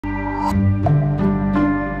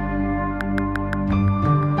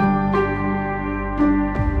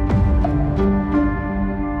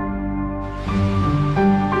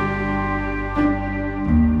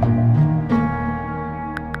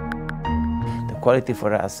Quality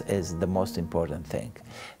for us is the most important thing.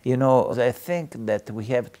 You know, I think that we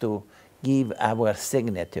have to give our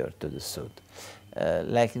signature to the suit.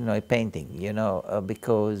 Like, you know, a painting, you know,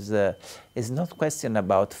 because it's not question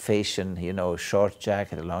about fashion, you know, short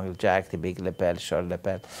jacket, long jacket, big lapel, short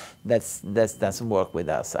lapel. That doesn't work with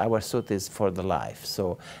us. Our suit is for the life.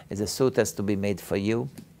 So a suit has to be made for you.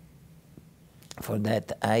 For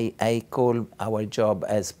that, I call our job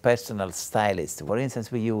as personal stylist. For instance,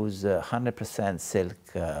 we use 100% silk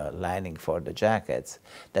lining for the jackets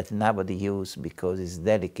that nobody uses because it's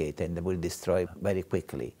delicate and will destroy very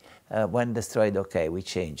quickly. When destroyed, okay, we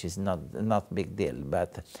change. It's not big deal,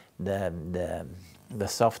 but the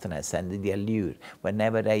softness and the allure.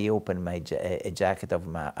 Whenever I open a jacket of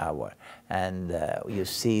ours, and you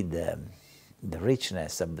see the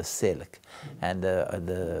richness of the silk and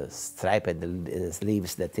the striped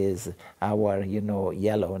sleeves that is our, you know,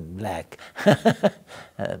 yellow and black,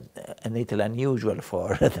 a little unusual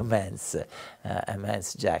for the a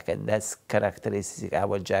man's jacket. That's characteristic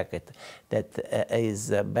of our jacket that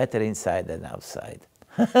is better inside than outside.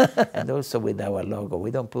 And also with our logo,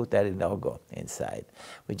 we don't put any logo inside.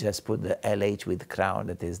 We just put the LH with crown.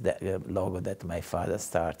 That is the logo that my father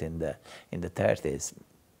started in the 30s.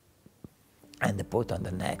 And they put on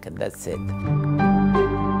the neck, and that's it.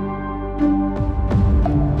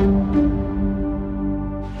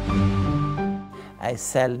 I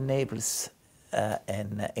sell Naples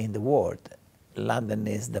in the world. London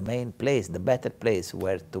is the main place, the better place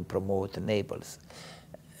where to promote Naples.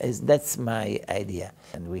 That's my idea.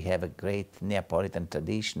 And we have a great Neapolitan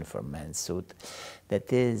tradition for men's suit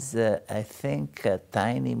that is, I think, a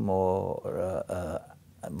tiny more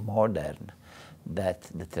modern than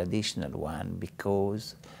the traditional one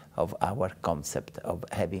because of our concept of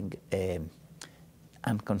having an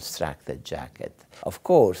unconstructed jacket. Of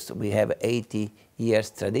course, we have 80 years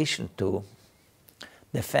tradition to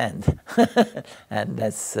defend, and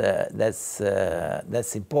that's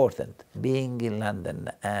important. Being in London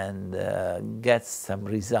and get some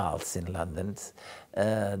results in London,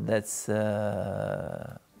 that's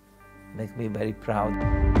make me very proud.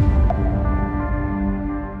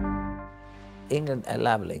 England, I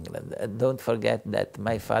love England. Don't forget that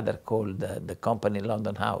my father called the company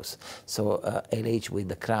London House. So LH with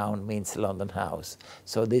the crown means London House.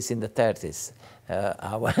 So this in the 30s.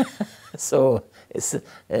 So it's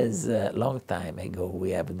a long time ago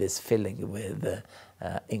we have this feeling with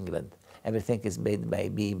England. Everything is made by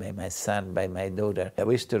me, by my son, by my daughter. I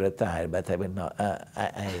wish to retire, but I will not.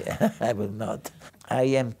 I will not. I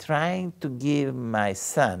am trying to give my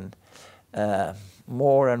son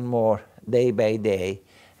more and more, day by day,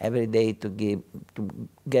 every day, to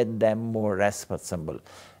get them more responsible.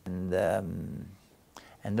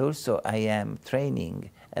 And also I am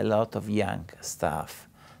training a lot of young staff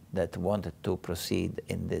that wanted to proceed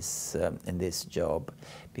in this job,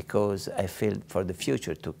 because I feel for the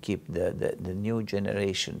future to keep the new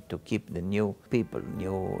generation, to keep the new people,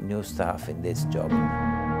 new staff in this job.